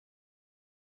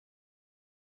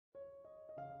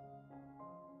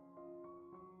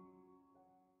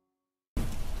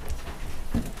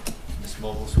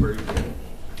Mobile, swear you do.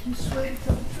 You swear to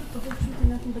tell the truth, the whole truth, and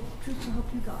nothing but the truth, so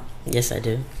help you God? Yes, I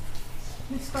do.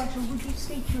 Ms. Stodghill, would you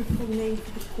state your full name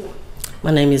for the court?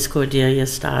 My name is Cordelia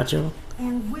Stodghill.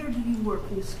 And where do you work,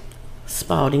 Ms.?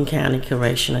 Spalding County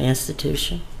Correctional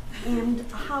Institution. And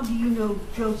how do you know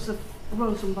Joseph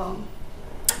Rosenbaum?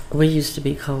 We used to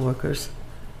be co-workers.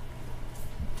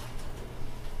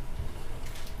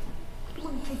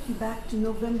 Let me take you back to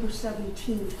November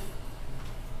 17th.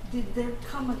 Did there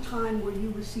come a time where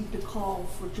you received a call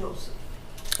for Joseph?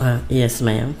 Yes,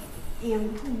 ma'am.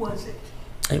 And who was it?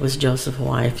 It was Joseph's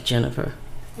wife, Jennifer.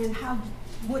 And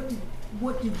what did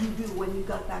you do when you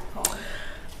got that call?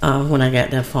 When I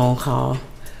got that phone call,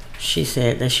 she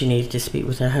said that she needed to speak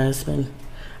with her husband.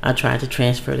 I tried to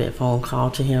transfer that phone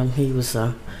call to him. He was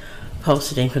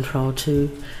posted in Control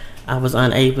 2. I was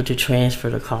unable to transfer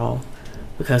the call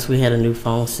because we had a new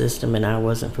phone system and I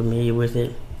wasn't familiar with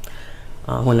it.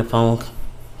 When the phone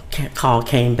call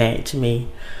came back to me,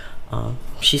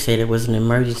 she said it was an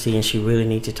emergency and she really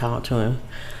needed to talk to him.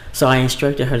 So I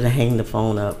instructed her to hang the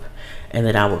phone up and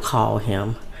that I would call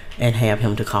him and have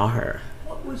him to call her.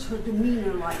 What was her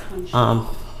demeanor like when she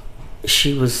called?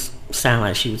 She sounded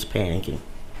like she was panicking.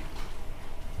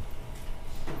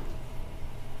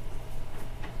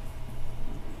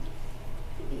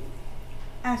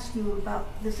 Ask you about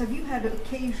this. Have you had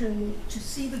occasion to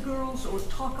see the girls or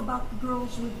talk about the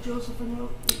girls with Joseph and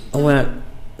Well,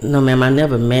 no, ma'am. I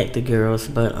never met the girls,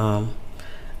 but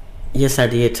yes, I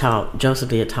did talk. Joseph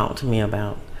did talk to me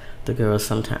about the girls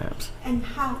sometimes. And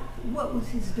what was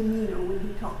his demeanor when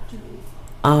he talked to you?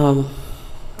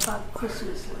 About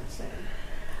Christmas, let's say.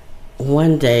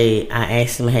 One day, I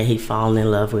asked him had he fallen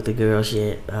in love with the girls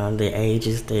yet. At that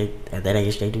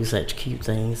age, they do such cute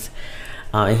things.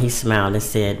 And he smiled and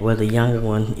said, well, the younger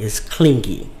one is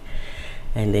clingy.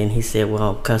 And then he said,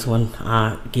 well, because when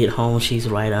I get home, she's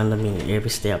right under me every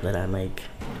step that I make.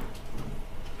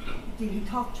 Did he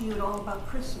talk to you at all about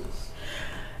Christmas?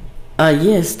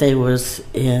 Yes, we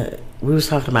was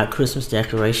talking about Christmas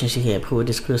decorations. He had put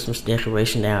this Christmas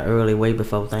decoration down early, way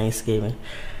before Thanksgiving.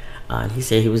 He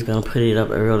said he was going to put it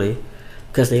up early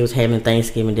because they was having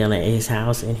Thanksgiving dinner at his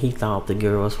house, and he thought the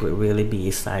girls would really be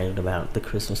excited about the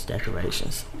Christmas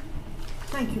decorations.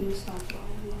 Thank you, Ms. Stodghill.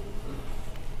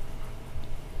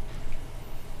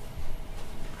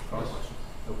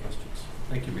 No questions.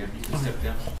 Thank you, ma'am. You can step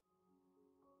down.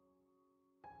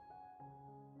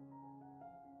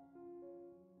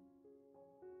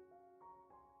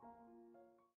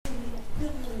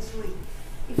 Billingsley,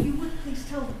 if you would please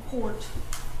tell the court,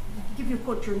 give your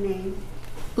court your name.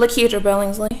 LaQuitra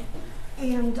Billingsley.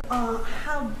 And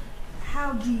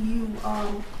how do you,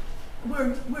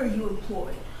 where are you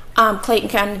employed? Clayton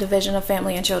County Division of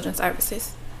Family and Children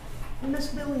Services. Miss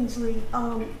Billingsley,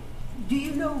 do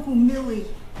you know who Millie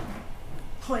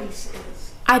Place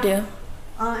is? I do.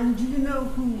 And do you know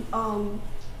who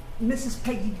Mrs.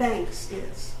 Peggy Banks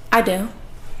is? I do.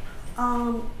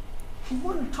 I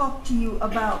want to talk to you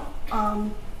about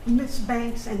Miss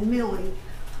Banks and Millie.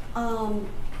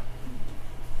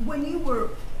 When you were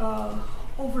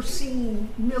overseeing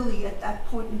Millie at that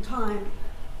point in time,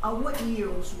 what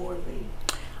years were they?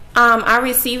 I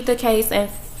received the case in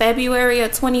February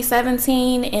of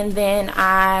 2017, and then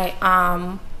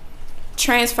I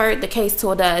transferred the case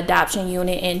to the adoption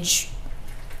unit in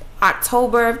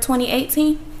October of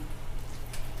 2018.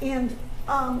 And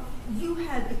you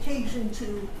had occasion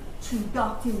to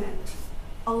document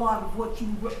a lot of what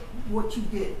you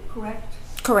did, correct?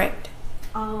 Correct.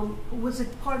 Was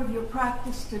it part of your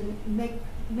practice to make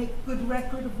good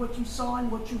record of what you saw and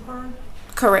what you heard?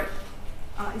 Correct.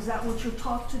 Is that what you're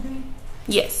taught to do?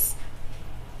 Yes.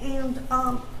 And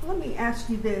let me ask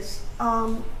you this.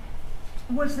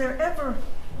 Was there ever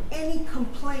any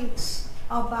complaints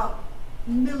about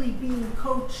Millie being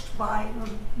coached by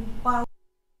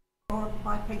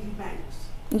Peggy Banks?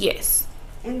 Yes.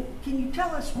 And can you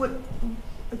tell us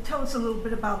a little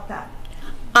bit about that?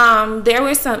 There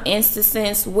were some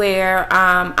instances where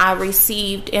I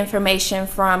received information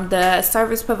from the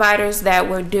service providers that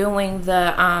were doing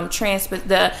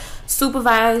the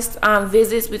supervised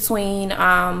visits between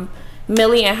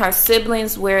Millie and her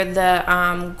siblings, where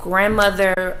the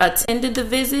grandmother attended the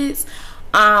visits.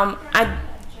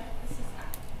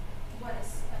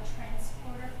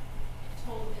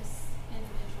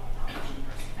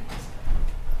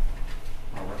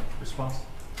 Response?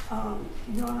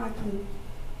 Your Honor, I can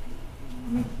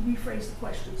rephrase the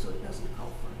question so it doesn't call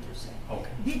for hearsay. Okay.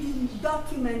 Did you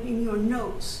document in your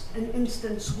notes an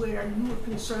instance where you were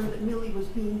concerned that Millie was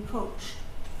being coached?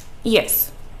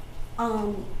 Yes.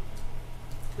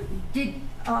 Did,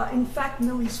 in fact,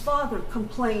 Millie's father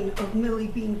complain of Millie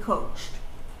being coached?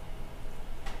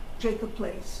 Jacob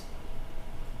Place.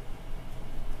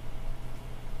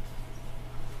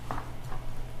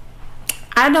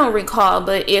 I don't recall,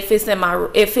 but if it's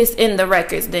in the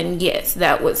records, then yes,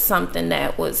 that was something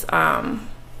that was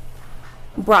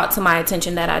brought to my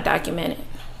attention that I documented.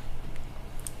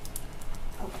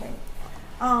 Okay.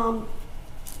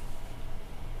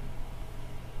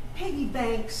 Peggy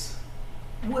Banks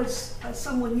was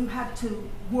someone you had to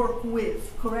work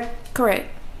with, correct? Correct.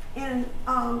 And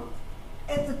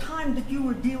at the time that you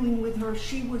were dealing with her,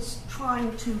 she was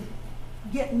trying to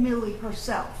get Millie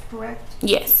herself, correct?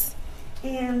 Yes.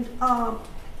 And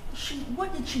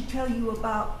what did she tell you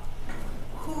about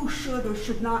who should or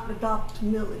should not adopt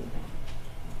Millie?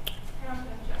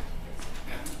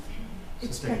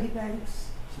 It's Peggy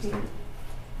Banks. Sister.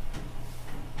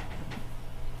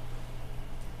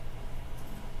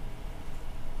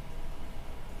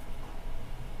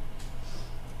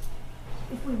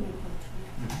 If we may.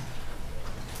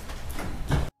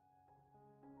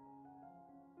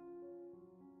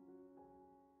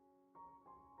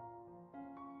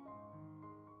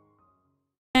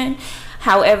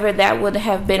 However, that would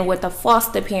have been with a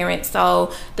foster parent.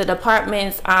 So the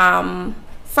department's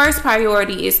first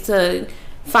priority is to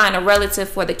find a relative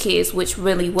for the kids, which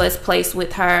really was placed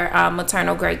with her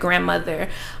maternal great-grandmother.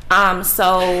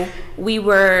 So we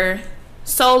were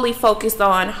solely focused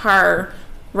on her,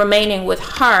 remaining with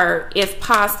her if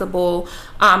possible.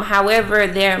 However,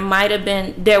 there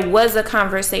was a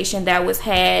conversation that was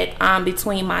had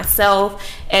between myself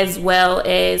as well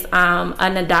as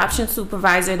an adoption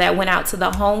supervisor that went out to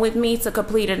the home with me to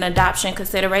complete an adoption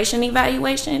consideration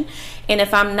evaluation. And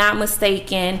if I'm not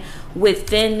mistaken,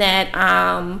 within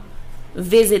that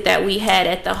visit that we had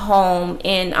at the home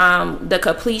in the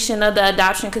completion of the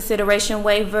adoption consideration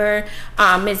waiver,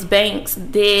 Ms. Banks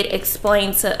did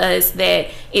explain to us that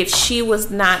if she was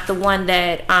not the one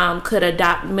that could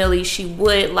adopt Millie, she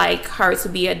would like her to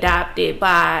be adopted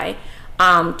by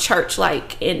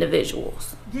church-like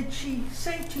individuals. Did she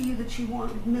say to you that she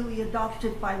wanted Millie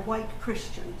adopted by white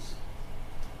Christians?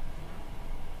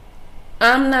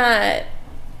 I'm not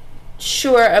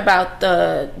sure about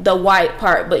the white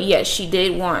part, but yes, she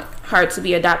did want her to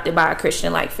be adopted by a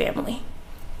Christian-like family.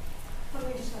 Let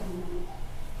me just have a moment.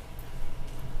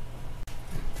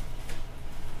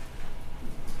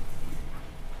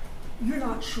 You're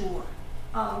not sure.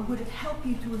 Would it help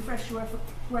you to refresh your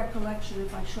recollection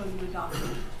if I show you the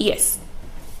document? Yes.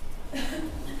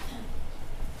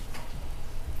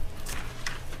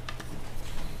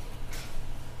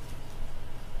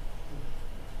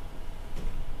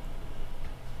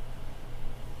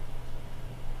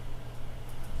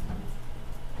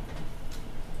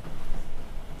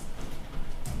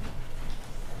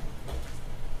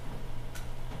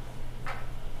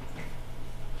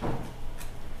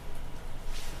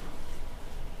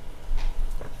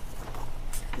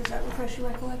 Does that refresh your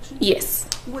recollection? Yes.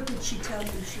 What did she tell you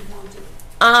she wanted?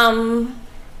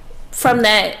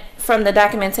 From the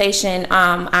documentation,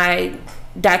 I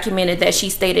documented that she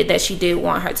stated that she did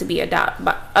want her to be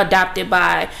adopted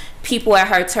by people at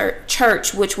her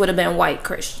church, which would have been white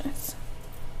Christians.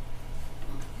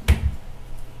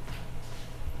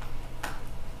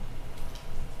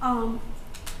 You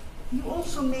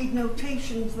also made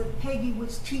notations that Peggy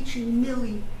was teaching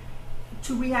Millie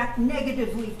to react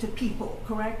negatively to people,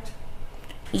 correct?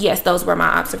 Yes, those were my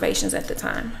observations at the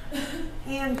time.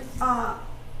 And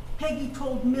Peggy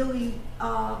told Millie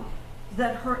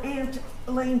that her aunt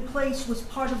Elaine Place was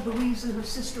part of the reason her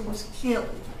sister was killed.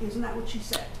 Isn't that what she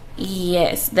said?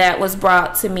 Yes, that was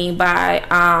brought to me by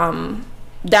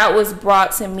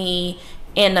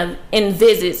in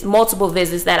visits, multiple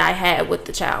visits that I had with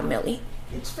the child Millie.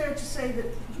 It's fair to say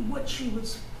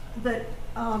that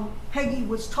Peggy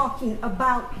was talking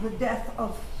about the death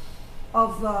of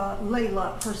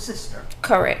Laila, her sister.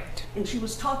 Correct. And she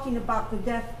was talking about the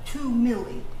death to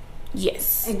Millie.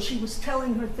 Yes. And she was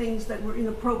telling her things that were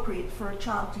inappropriate for a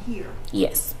child to hear.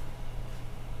 Yes.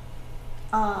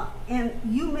 And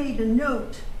you made a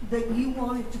note that you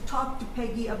wanted to talk to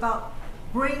Peggy about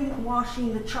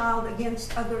brainwashing the child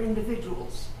against other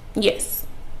individuals. Yes.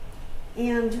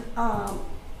 And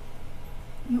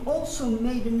you also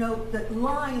made a note that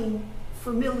lying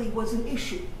for Millie was an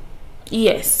issue.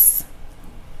 Yes.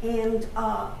 And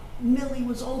Millie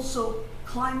was also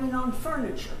climbing on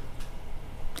furniture.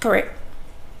 Correct.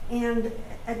 And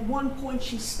at one point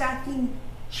she's stacking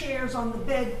chairs on the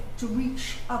bed to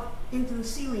reach up into the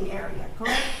ceiling area,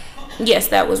 correct? Yes,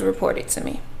 that was reported to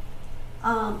me.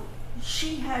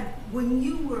 She had, when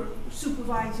you were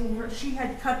supervising her, she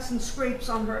had cuts and scrapes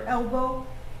on her elbow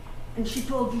And she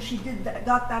told you she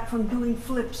got that from doing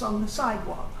flips on the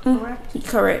sidewalk, correct?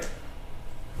 Correct.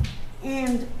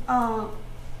 And on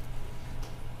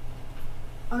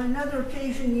another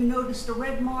occasion, you noticed a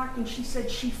red mark, and she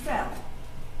said she fell,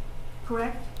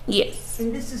 correct? Yes.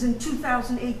 And this is in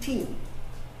 2018.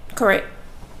 Correct.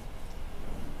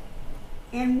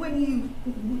 And when you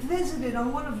visited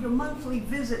on one of your monthly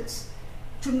visits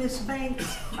to Miss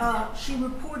Banks, she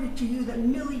reported to you that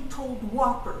Millie told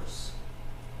whoppers,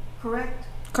 correct?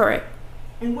 Correct.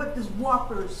 And what does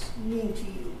whoppers mean to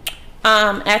you?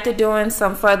 After doing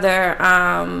some further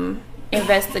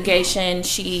investigation,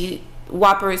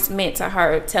 whoppers meant to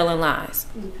her telling lies.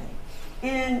 Okay.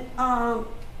 And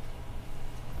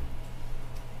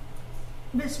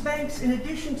Miss Banks, in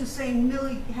addition to saying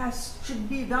Millie should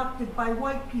be adopted by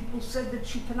white people, said that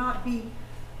she cannot be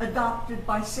adopted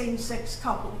by same-sex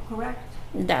couple, correct?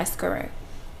 That's correct.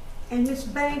 And Miss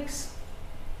Banks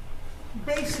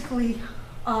basically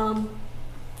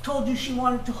told you she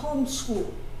wanted to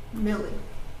homeschool Millie.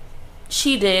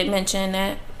 She did mention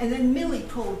that. And then Millie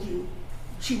told you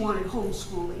she wanted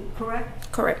homeschooling,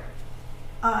 correct? Correct.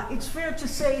 It's fair to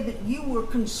say that you were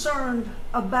concerned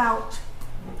about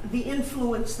the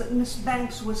influence that Miss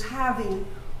Banks was having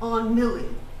on Millie.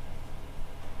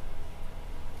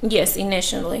 Yes,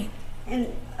 initially. And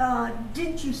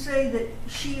didn't you say that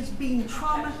she is being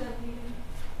traumatized?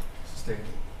 Stay.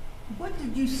 What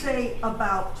did you say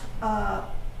about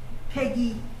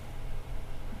Peggy?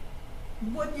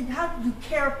 How did you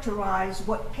characterize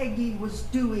what Peggy was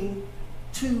doing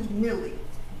to Millie?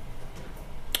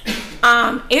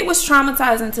 It was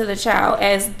traumatizing to the child,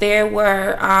 as there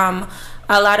were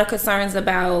a lot of concerns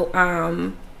about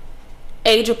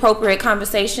age-appropriate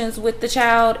conversations with the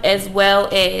child, as well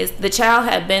as the child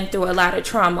had been through a lot of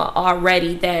trauma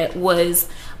already that was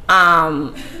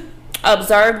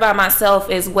observed by myself,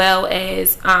 as well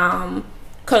as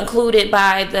concluded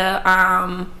by the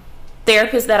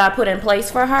therapist that I put in place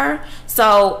for her.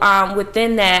 So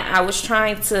within that, I was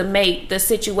trying to make the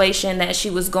situation that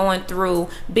she was going through,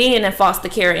 being in foster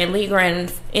care and legal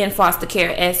in foster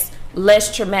care, as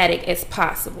less traumatic as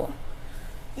possible.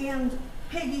 And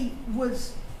Peggy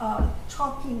was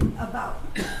talking about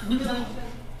Millie.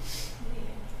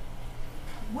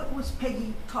 What was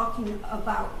Peggy talking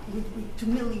about to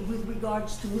Millie with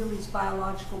regards to Millie's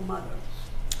biological mother?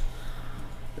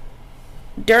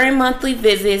 During monthly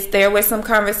visits, there were some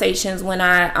conversations when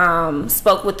I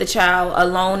spoke with the child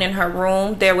alone in her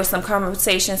room. There was some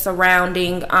conversations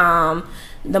surrounding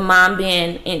the mom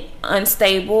being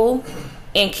unstable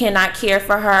and cannot care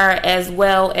for her, as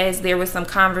well as there were some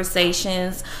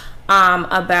conversations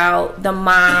about the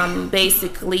mom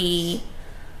basically,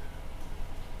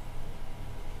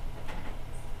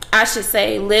 I should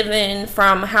say, living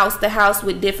from house to house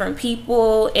with different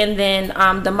people, and then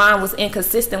the mom was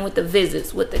inconsistent with the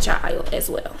visits with the child as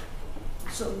well.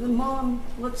 So the mom,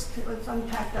 let's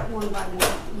unpack that one by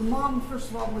one. The mom, first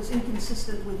of all, was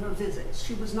inconsistent with her visits.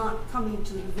 She was not coming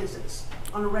to the visits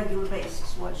on a regular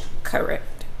basis, was she?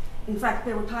 Correct. In fact,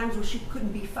 there were times where she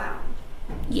couldn't be found.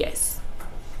 Yes.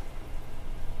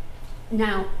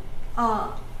 Now,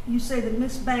 you say that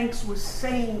Miss Banks was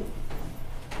saying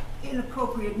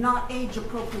inappropriate, not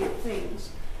age-appropriate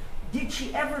things. Did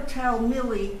she ever tell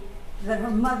Millie that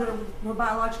her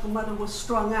biological mother, was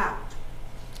strung out?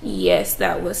 Yes,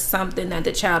 that was something that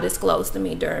the child disclosed to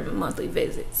me during monthly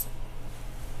visits.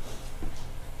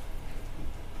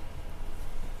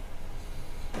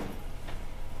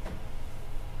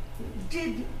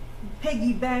 Did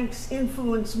Peggy Banks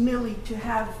influence Millie to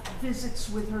have visits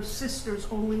with her sisters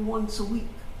only once a week?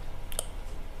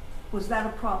 Was that a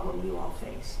problem you all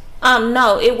faced?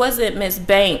 No, it wasn't Miss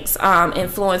Banks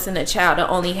influencing the child to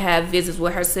only have visits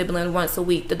with her sibling once a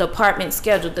week. The department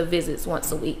scheduled the visits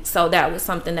once a week, so that was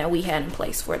something that we had in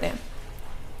place for them.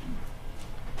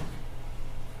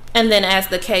 And then as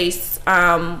the case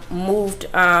moved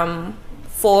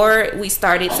forward, we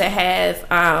started to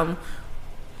have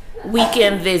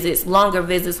weekend visits, longer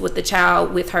visits with the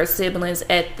child with her siblings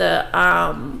at the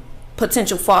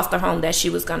potential foster home that she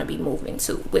was going to be moving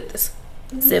to with the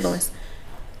siblings.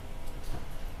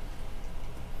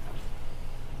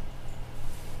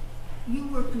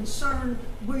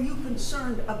 Were you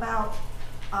concerned about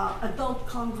adult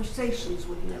conversations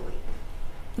with Millie?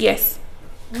 Yes.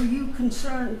 Were you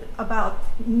concerned about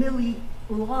Millie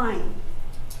lying?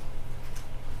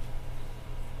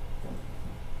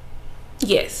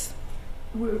 Yes.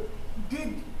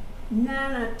 Did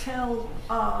Nana tell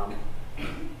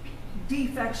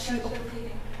defects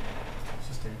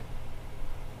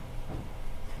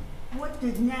what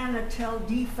did Nana tell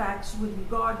defects with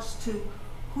regards to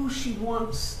who she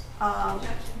wants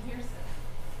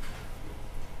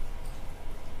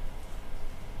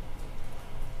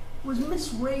Was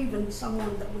Miss Raven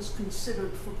someone that was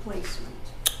considered for placement?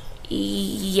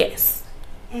 Yes.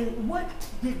 And what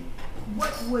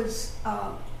was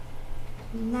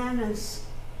Nana's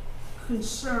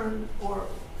concern, or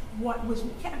what was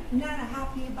Nana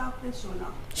happy about this or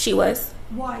not? She was.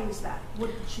 Why is that?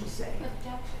 What did she say?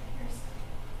 Objection, here's.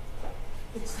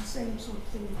 It's the same sort of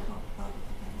thing we talked about at the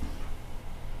beginning.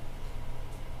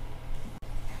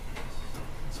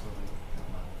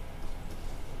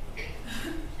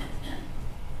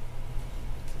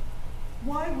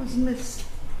 Why was Miss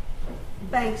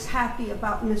Banks happy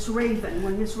about Miss Raven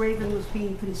when Miss Raven was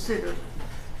being considered?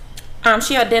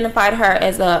 She identified her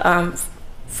as a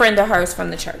friend of hers from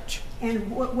the church.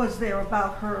 And what was there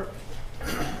about her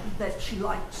that she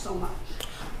liked so much?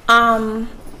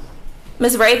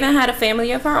 Miss Raven had a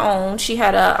family of her own. She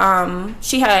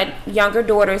had younger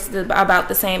daughters about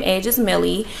the same age as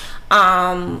Millie.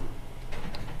 And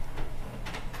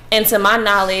to my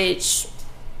knowledge,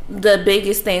 the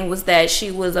biggest thing was that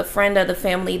she was a friend of the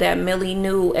family that Millie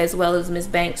knew, as well as Miss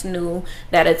Banks knew,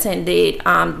 that attended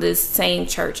the same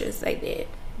church as they did.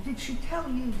 Did she tell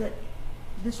you that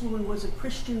this woman was a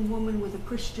Christian woman with a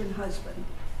Christian husband?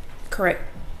 Correct.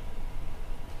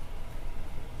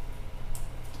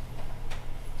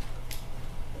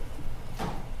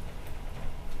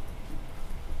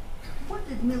 What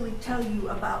did Millie tell you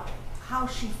about how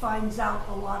she finds out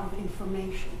a lot of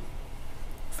information?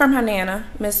 From her nana,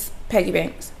 Miss Peggy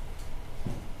Banks.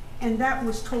 And that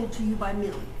was told to you by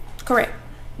Millie? Correct.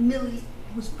 Millie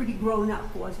was pretty grown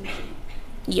up, wasn't she?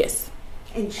 Yes.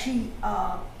 And she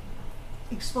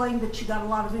explained that she got a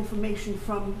lot of information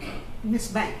from Miss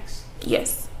Banks.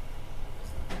 Yes.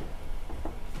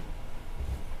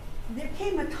 There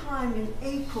came a time in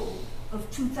April of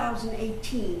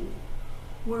 2018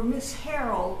 where Miss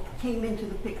Harold came into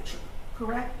the picture,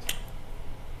 correct?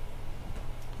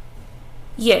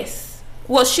 Yes.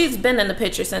 Well, she's been in the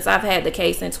picture since I've had the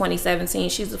case in 2017.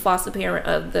 She's the foster parent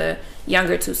of the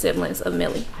younger two siblings of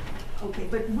Millie. Okay,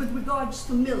 but with regards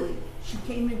to Millie, she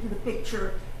came into the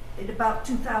picture in about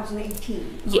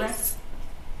 2018, correct? Yes.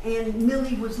 And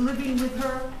Millie was living with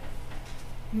her?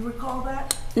 You recall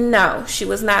that? No, she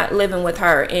was not living with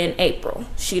her in April.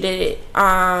 She did,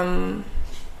 hold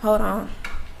on.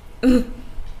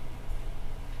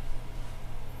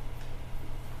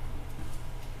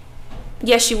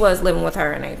 Yes, she was living with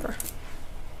her in April.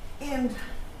 And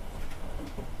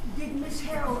did Miss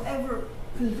Harold ever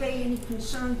convey any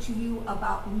concern to you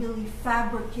about Millie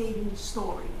fabricating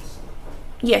stories?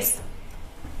 Yes.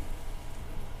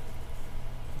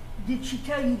 Did she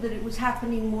tell you that it was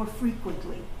happening more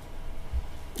frequently?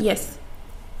 Yes.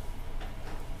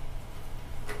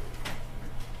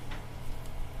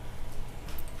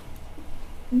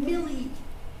 Millie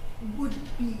would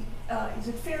be, is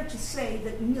it fair to say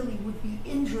that Millie would be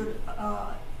injured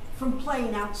from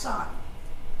playing outside?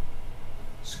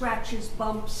 Scratches,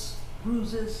 bumps,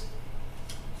 bruises?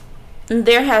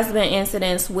 There has been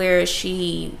incidents where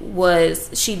she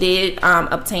did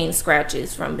obtain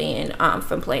scratches from being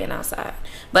from playing outside,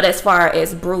 but as far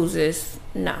as bruises,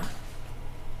 no.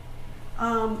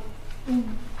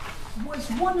 Was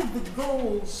one of the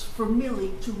goals for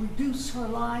Millie to reduce her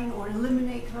line or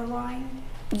eliminate her line?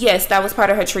 Yes, that was part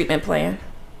of her treatment plan.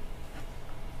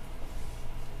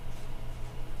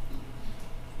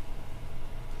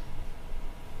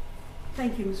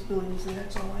 Thank you, Ms. Billingsley.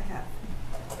 That's all I have.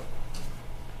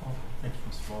 Oh, thank you,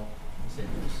 Mr. Ball. Ms.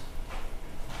 Andrews.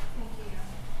 Thank you.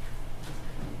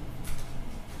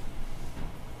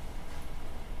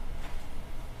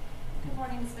 Good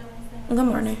morning, Ms. Billingsley. Good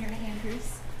morning. Ms.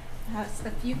 Andrews. I have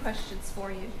a few questions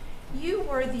for you. You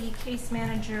were the case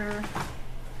manager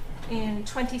in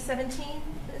 2017,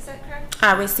 is that correct?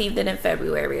 I received it in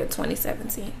February of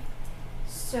 2017.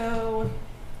 So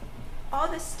all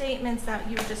the statements that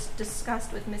you just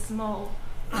discussed with Ms. Mull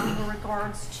were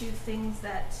regards to things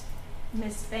that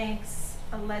Ms. Banks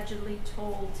allegedly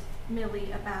told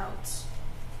Millie about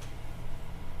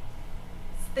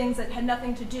things that had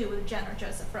nothing to do with Jen or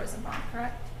Joseph Rosenbaum,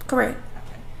 correct? Correct.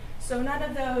 Okay. So none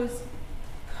of those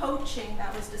coaching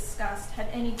that was discussed had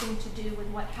anything to do with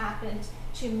what happened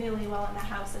to Millie while in the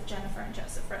house of Jennifer and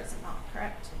Joseph Rosenbaum,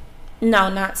 correct? No,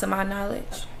 not to my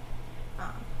knowledge. Okay.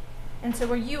 And so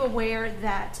were you aware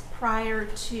that prior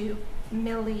to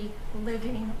Millie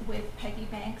living with Peggy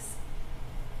Banks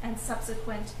and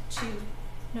subsequent to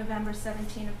November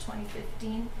 17 of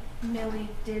 2015, Millie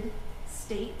did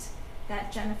state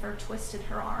that Jennifer twisted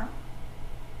her arm?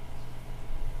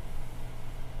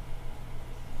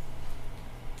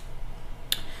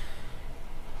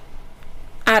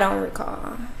 I don't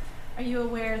recall. Are you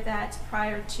aware that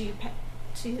prior to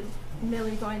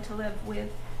Millie going to live with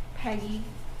Peggy,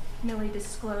 Millie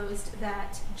disclosed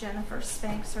that Jennifer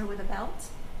spanks her with a belt?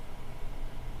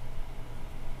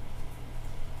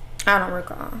 I don't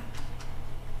recall.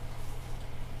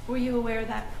 Were you aware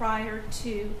that prior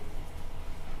to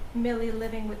Millie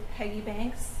living with Peggy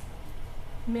Banks,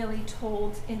 Millie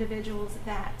told individuals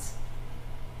that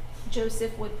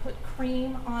Joseph would put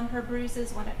cream on her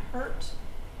bruises when it hurt?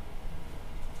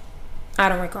 I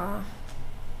don't recall.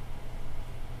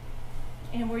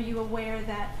 And were you aware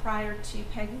that prior to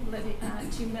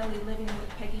Millie living with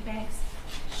Peggy Banks,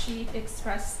 she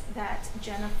expressed that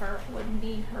Jennifer would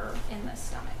knee her in the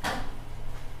stomach?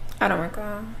 I don't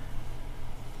recall.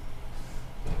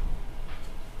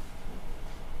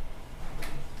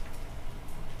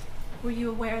 Were you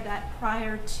aware that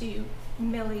prior to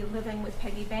Millie living with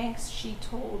Peggy Banks, she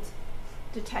told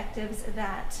detectives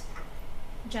that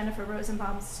Jennifer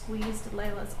Rosenbaum squeezed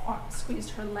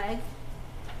her leg?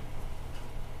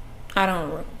 I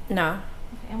don't no. Okay.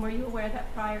 And were you aware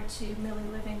that prior to Millie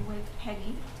living with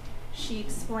Peggy, she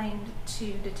explained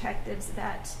to detectives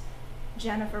that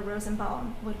Jennifer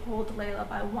Rosenbaum would hold Laila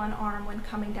by one arm when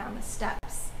coming down the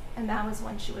steps, and that was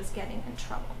when she was getting in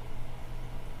trouble?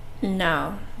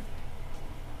 No.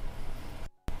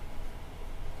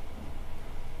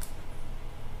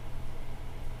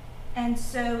 And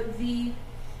so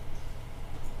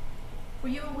were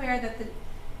you aware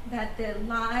that the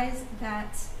lies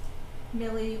that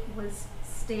Millie was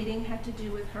stating had to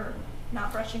do with her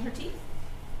not brushing her teeth?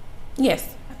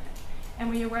 Yes. Okay. And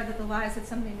were you aware that the lies had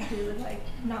something to do with like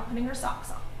not putting her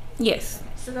socks on? Yes. Okay.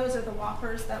 So those are the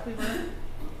whoppers that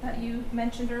you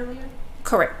mentioned earlier?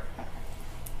 Correct. Okay.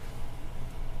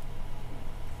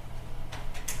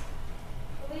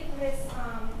 I believe Miss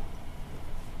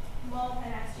Mull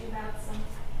had asked you about some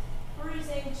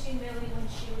bruising to Millie when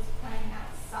she was playing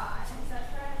outside. Is that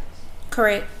correct?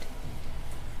 Correct.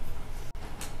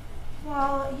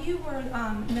 While you were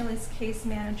Millie's case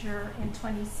manager in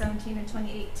 2017 and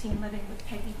 2018 living with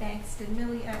Peggy Banks, did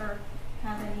Millie ever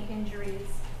have any injuries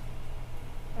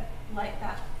like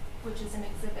that, which is in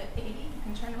Exhibit 80? You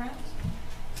can turn around.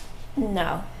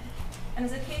 No. And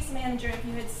as a case manager, if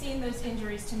you had seen those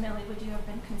injuries to Millie, would you have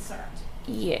been concerned?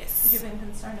 Yes. Would you have been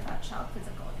concerned about child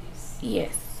physical abuse?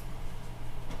 Yes.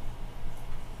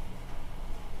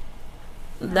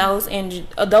 Those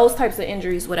types of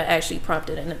injuries would have actually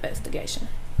prompted an investigation.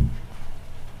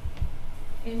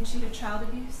 Into child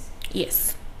abuse?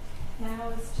 Yes. Now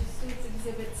it's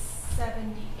Exhibit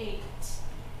 78.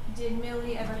 Did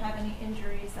Millie ever have any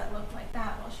injuries that looked like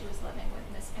that while she was living with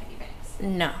Miss Peggy Banks?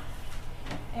 No.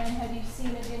 And have you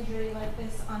seen an injury like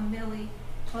this on Millie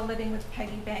while living with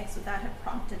Peggy Banks? Would that have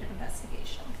prompted an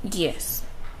investigation? Yes.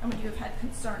 And would you have had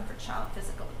concern for child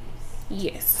physical abuse?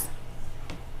 Yes.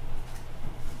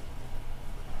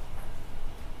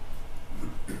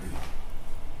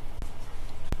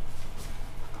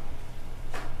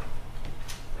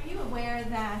 Were you aware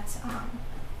that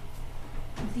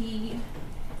the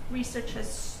research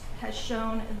has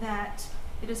shown that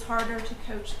it is harder to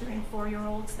coach 3- and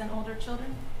 4-year-olds than older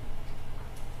children?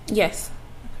 Yes.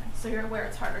 Okay. So you're aware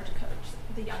it's harder to coach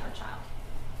the younger child?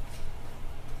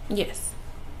 Yes.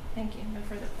 Thank you. No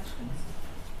further questions.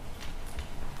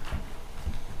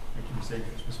 Thank you, Ms.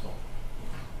 Akers. Ms. Mull.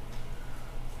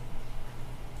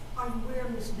 Are you aware,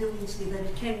 Ms. Billingsley, that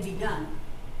it can be done?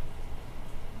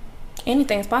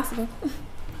 Anything's possible.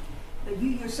 But you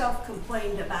yourself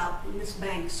complained about Miss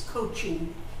Banks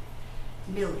coaching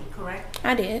Millie, correct?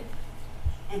 I did.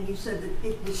 And you said that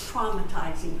it was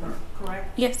traumatizing her,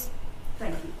 correct? Yes.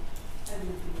 Thank you.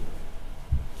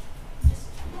 Just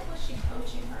what was she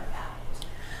coaching her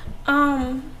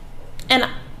about? And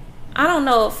I don't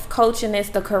know if coaching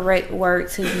is the correct word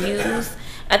to use.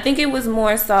 I think it was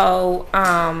more so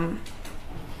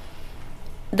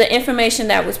the information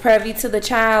that was privy to the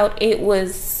child. It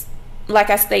was, like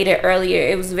I stated earlier,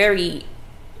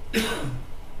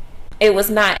 it was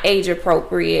not age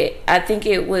appropriate. I think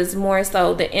it was more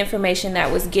so the information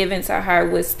that was given to her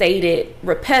was stated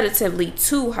repetitively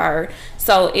to her.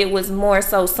 So it was more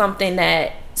so something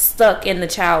that stuck in the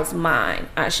child's mind,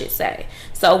 I should say.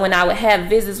 So when I would have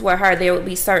visits with her, there would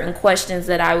be certain questions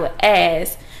that I would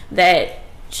ask that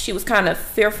she was kind of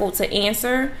fearful to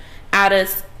answer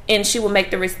and she would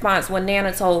make the response, well,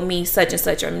 Nana told me such and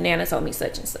such, or Nana told me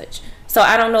such and such. So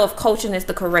I don't know if coaching is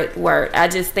the correct word. I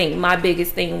just think my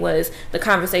biggest thing was the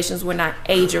conversations were not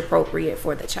age appropriate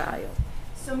for the child.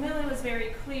 So Millie was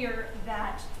very clear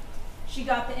that she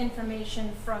got the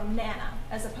information from Nana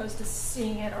as opposed to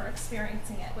seeing it or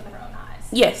experiencing it with her own eyes.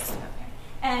 Yes. Okay.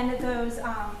 And those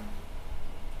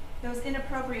those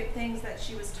inappropriate things that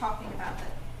she was talking about,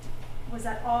 was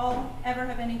that all ever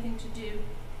have anything to do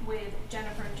with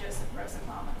Jennifer and Joseph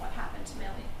Rosenbaum and what happened to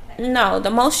Millie there? No, the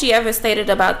most she ever stated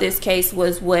about this case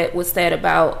was what was said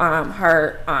about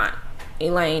her aunt,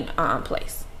 Elaine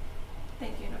Place.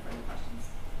 Thank you. No further questions.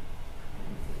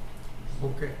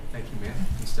 Okay, thank you, ma'am. You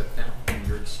can step down.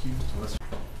 You're excused unless.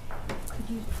 Could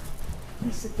you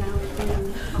please sit down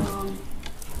and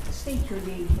state your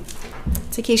name?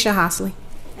 Takisha Hossley,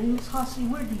 And Ms. Hossley,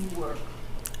 where do you work?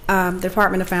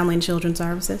 Department of Family and Children's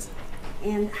Services,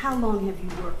 And how long have you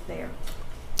worked there?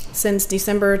 since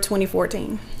December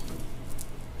 2014.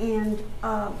 And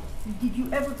did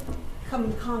you ever come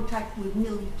in contact with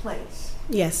Millie Place?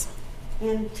 Yes.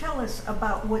 And tell us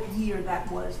about what year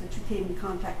that was that you came in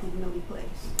contact with Millie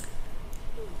Place.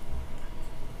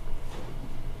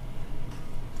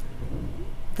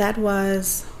 That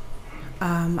was,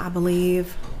 I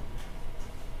believe,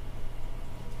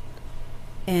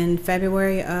 in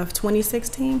February of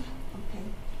 2016. Okay.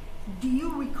 Do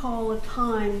you recall a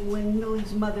time when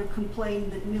Millie's mother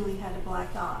complained that Millie had a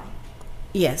black eye?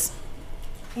 Yes.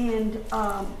 And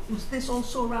was this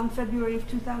also around February of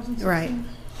 2016? Right.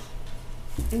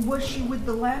 And was she with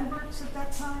the Lamberts at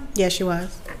that time? Yes, she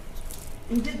was.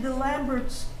 And did the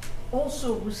Lamberts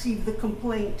also receive the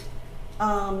complaint?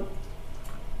 Was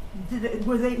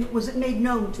it made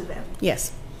known to them?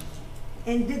 Yes.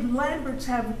 And did Lamberts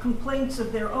have complaints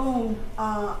of their own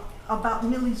about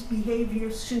Millie's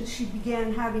behavior since she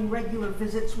began having regular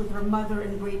visits with her mother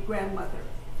and great-grandmother?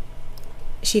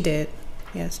 She did,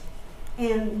 yes.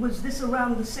 And was this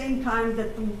around the same time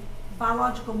that the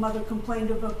biological mother complained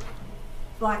of a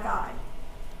black eye?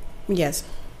 Yes.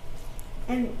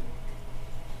 And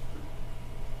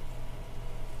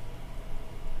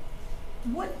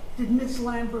what did Miss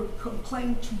Lambert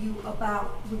complain to you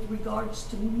about with regards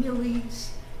to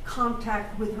Millie's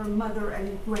contact with her mother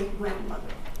and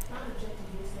great-grandmother?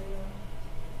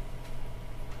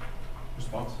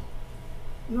 Response?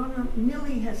 Your Honor,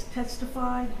 Millie has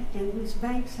testified and Ms.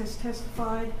 Banks has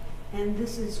testified, and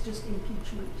this is just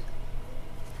impeachment.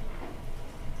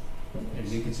 An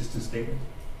inconsistent statement?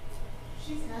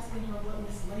 She's asking her what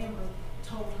Miss Lambert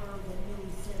told her that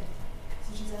Millie said. So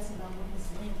she's asking about what Miss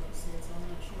Lambert said, so I'm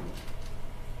not sure.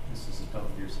 This is a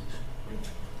public hearing.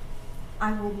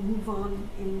 I will move on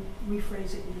and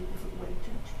rephrase it in a different way,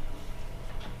 Judge.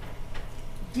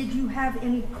 Did you have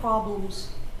any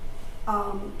problems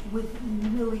with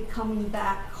Millie coming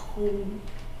back home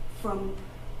from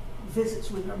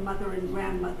visits with her mother and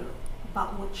grandmother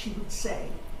about what she would say?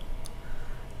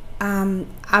 I'm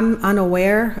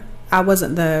unaware. I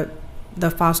wasn't the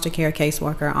foster care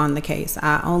caseworker on the case.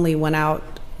 I only went out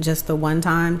just the one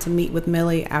time to meet with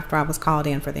Millie after I was called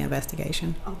in for the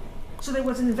investigation. Okay. So there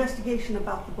was an investigation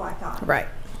about the black eye? Right.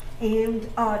 And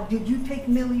did you take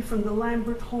Millie from the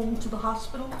Lambert home to the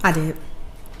hospital? I did.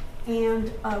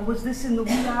 And was this in the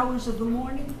wee hours of the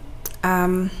morning?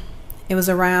 It was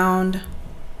around,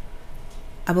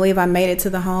 I believe I made it to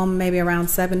the home maybe around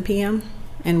 7 p.m.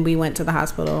 and we went to the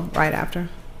hospital right after.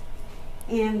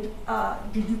 And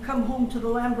did you come home to the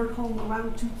Lambert home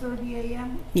around 2:30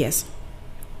 a.m.? Yes.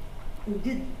 And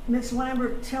did Miss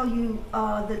Lambert tell you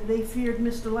that they feared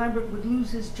Mr. Lambert would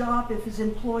lose his job if his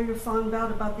employer found out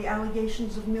about the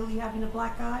allegations of Millie having a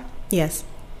black eye? Yes.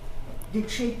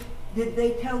 Did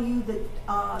they tell you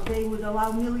that they would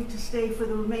allow Millie to stay for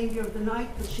the remainder of the night,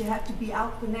 but she had to be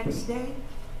out the next day?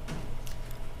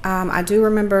 I do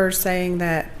remember saying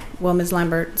that, well, Ms.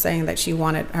 Lambert saying that she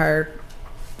wanted her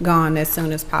gone as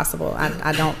soon as possible.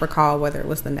 I don't recall whether it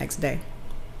was the next day.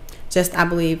 Just, I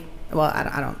believe, well,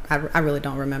 I really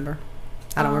don't remember.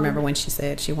 I don't remember when she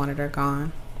said she wanted her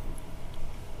gone.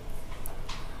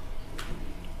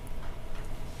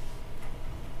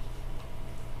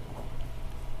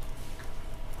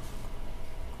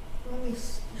 Let me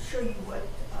show you what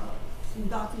some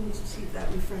documents to see if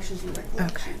that refreshes your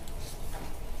recollection. Okay.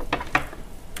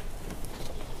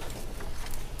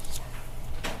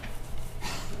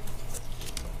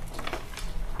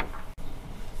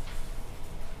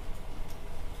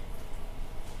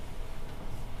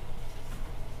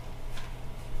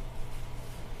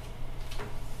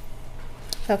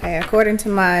 Okay, according to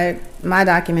my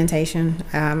documentation,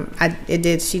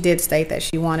 she did state that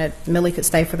she wanted Millie could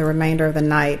stay for the remainder of the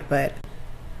night, but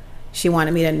she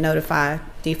wanted me to notify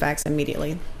DFACS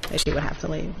immediately that she would have to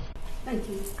leave. Thank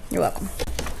you. You're welcome.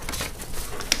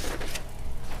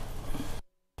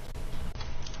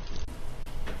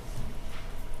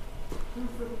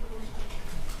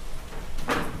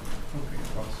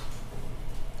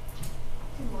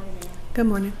 Good morning, ma'am. Good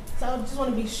morning. So I just want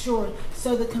to be sure.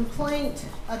 So the complaint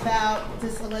about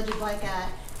this alleged black eye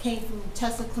came through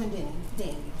Tessa Clendenning,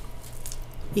 Daniel.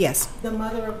 Yes. The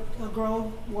mother of a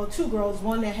girl, well, two girls,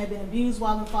 one that had been abused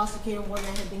while in foster care and one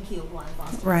that had been killed while in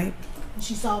foster care. Right. And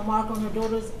she saw a mark on her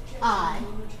daughter's eye.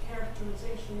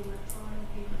 Characterization in her trial,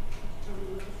 he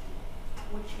determined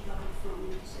what she got it from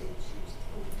and say that she was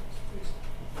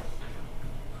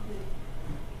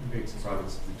It makes the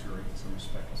province of the jury in some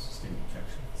respect a sustained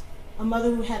objection. A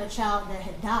mother who had a child that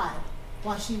had died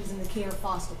while she was in the care of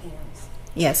foster parents.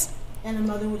 Yes. And a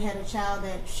mother who had a child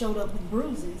that showed up with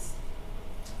bruises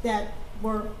that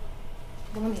were,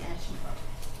 well, let me ask you first.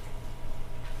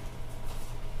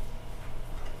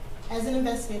 As an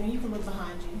investigator, you can look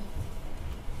behind you.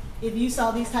 If you saw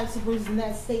these types of bruises, and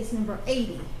that's states number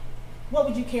 80, what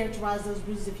would you characterize those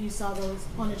bruises if you saw those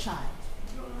on a child?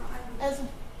 As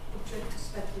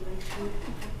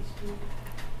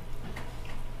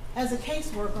a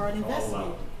caseworker or an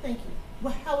investigator, thank you.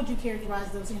 Well, how would you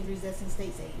characterize those injuries that's in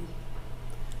states 80?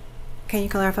 Can you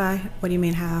clarify? What do you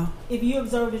mean how? If you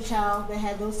observed a child that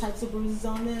had those types of bruises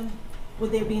on them,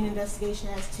 would there be an investigation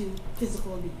as to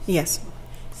physical abuse? Yes.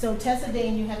 So Tessa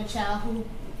Daniel had a child who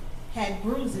had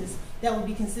bruises that would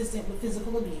be consistent with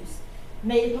physical abuse,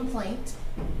 made a complaint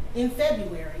in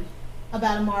February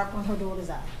about a mark on her daughter's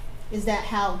eye. Is that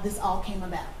how this all came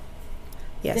about?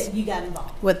 Yes. That you got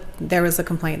involved? There was a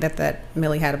complaint that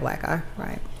Millie had a black eye,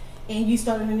 right? And you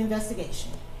started an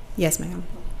investigation? Yes, ma'am.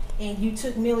 And you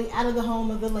took Millie out of the home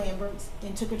of the Lamberts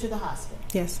and took her to the hospital?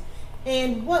 Yes.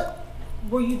 And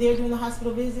were you there during the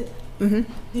hospital visit?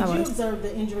 Mm-hmm. Did you observe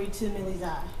the injury to Millie's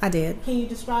eye? I did. Can you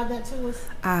describe that to us?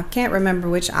 I can't remember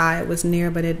which eye it was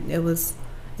near, but it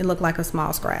looked like a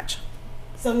small scratch.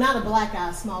 So not a black eye,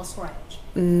 a small scratch?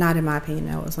 Not in my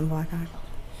opinion, no, it was a black eye.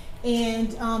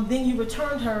 And then you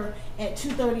returned her at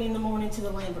 2:30 in the morning to the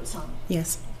Lambert's home?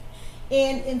 Yes.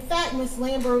 And in fact, Miss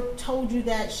Lambert told you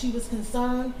that she was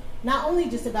concerned not only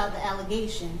just about the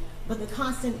allegation, but the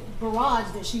constant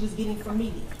barrage that she was getting from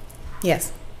media.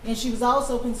 Yes. And she was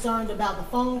also concerned about the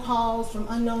phone calls from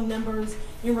unknown numbers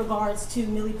in regards to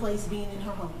Millie Place being in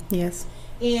her home. Yes.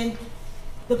 And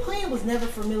the plan was never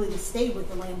for Millie to stay with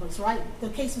the Lamberts, right? The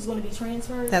case was going to be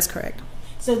transferred? That's correct.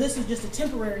 So this was just a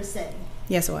temporary setting?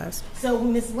 Yes, it was. So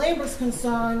Miss Lambert's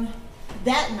concern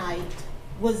that night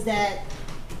was that,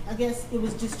 I guess it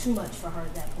was just too much for her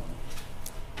at that point.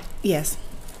 Yes.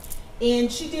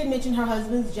 And she did mention her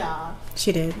husband's job.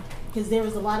 She did. Because there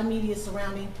was a lot of media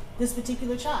surrounding this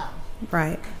particular child.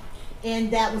 Right. And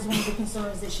that was one of the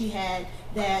concerns that she had,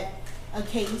 that a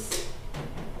case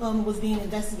was being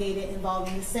investigated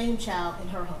involving the same child in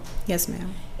her home. Yes,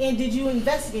 ma'am. And did you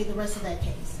investigate the rest of that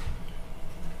case?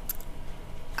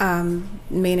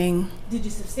 Meaning? Did you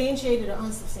substantiate it or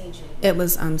unsubstantiate it? It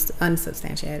was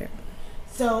unsubstantiated.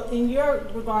 So in your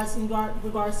regards to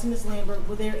Ms. Lambert,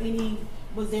 was there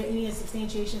any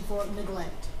substantiation for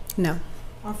neglect? No.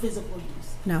 Or physical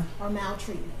abuse? No. Or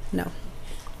maltreatment? No.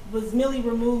 Was Millie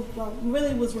removed? Well,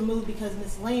 Millie was removed because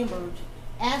Ms. Lambert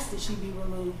asked that she be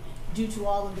removed due to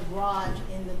all of the barrage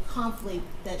and the conflict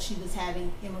that she was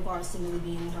having in regards to Millie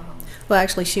being in her home. Well,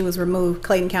 actually, she was removed.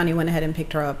 Clayton County went ahead and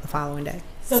picked her up the following day.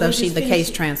 So the case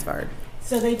transferred.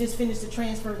 So they just finished the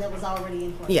transfer that was already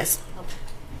in place? Yes. Okay.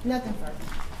 Nothing further.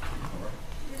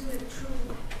 Isn't it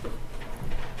true,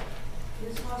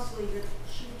 Ms. Hossley, that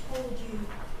she told you,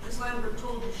 Ms. Lambert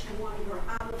told you she wanted her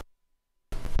out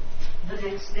the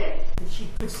next day? That she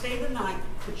could stay the night,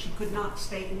 but she could not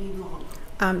stay any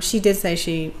longer? She did say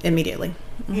she immediately.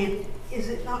 Mm-hmm. And is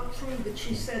it not true that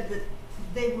she said that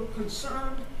they were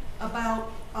concerned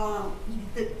about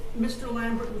that Mr.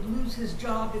 Lambert would lose his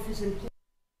job if his employer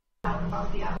found out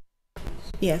about the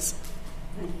allegations? Yes.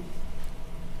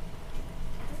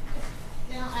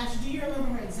 Now, Ashley, do you remember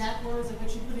her exact words of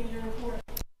what you put in your report?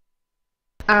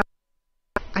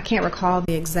 I can't recall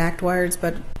the exact words,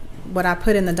 but what I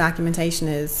put in the documentation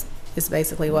is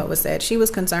basically what was said. She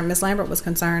was concerned, Ms. Lambert was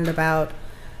concerned about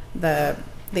the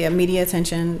media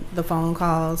attention, the phone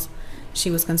calls.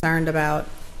 She was concerned about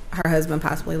her husband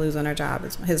possibly losing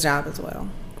his job as well.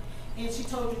 And she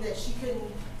told you that she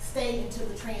couldn't stay until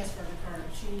the transfer occurred.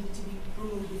 She needed to be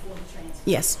removed before the transfer.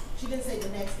 Yes. She didn't say the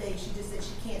next day. She just said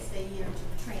she can't stay here until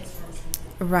the transfer is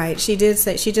complete. Right. She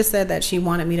just said that she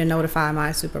wanted me to notify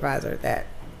my supervisor that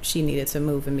she needed to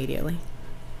move immediately.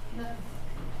 Nothing.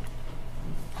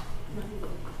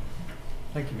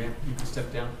 Thank you, ma'am. You can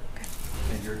step down. Okay.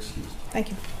 And you're excused. Thank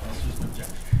you. That's just an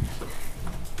objection.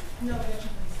 No objection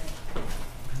from the state.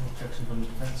 No objection from the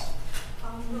defense.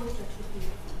 No objection from the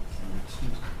defense. And you're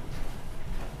excused.